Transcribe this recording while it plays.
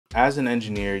As an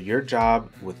engineer, your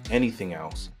job with anything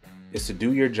else is to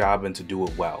do your job and to do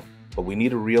it well. But we need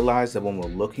to realize that when we're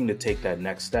looking to take that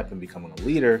next step in becoming a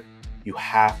leader, you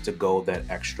have to go that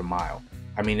extra mile.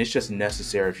 I mean, it's just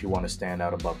necessary if you want to stand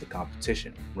out above the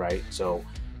competition, right? So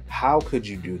how could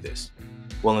you do this?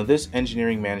 Well, in this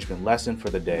engineering management lesson for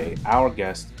the day, our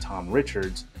guest, Tom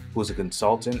Richards, who is a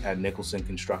consultant at Nicholson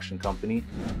Construction Company,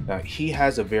 he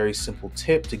has a very simple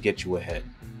tip to get you ahead.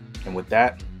 And with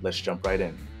that, let's jump right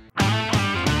in.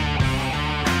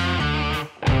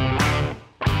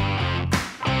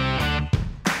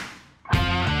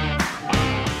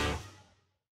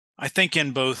 I think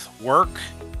in both work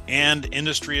and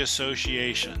industry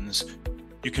associations,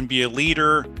 you can be a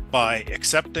leader by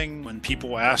accepting when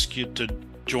people ask you to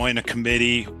join a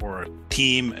committee or a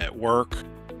team at work,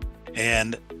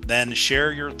 and then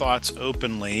share your thoughts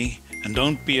openly, and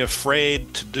don't be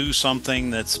afraid to do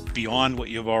something that's beyond what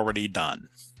you've already done.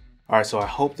 All right, so I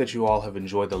hope that you all have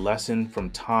enjoyed the lesson from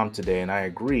Tom today, and I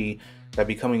agree that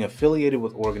becoming affiliated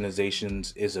with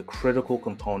organizations is a critical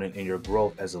component in your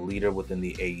growth as a leader within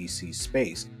the AEC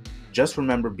space. Just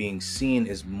remember, being seen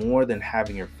is more than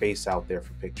having your face out there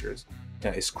for pictures. Now,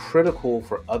 it's critical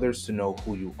for others to know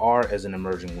who you are as an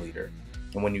emerging leader.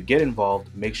 And when you get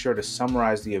involved, make sure to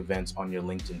summarize the events on your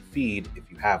LinkedIn feed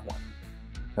if you have one.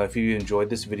 Now, if you enjoyed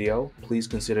this video, please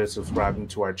consider subscribing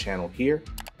to our channel here.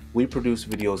 We produce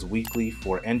videos weekly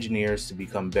for engineers to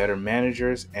become better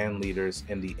managers and leaders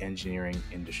in the engineering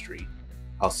industry.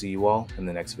 I'll see you all in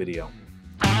the next video.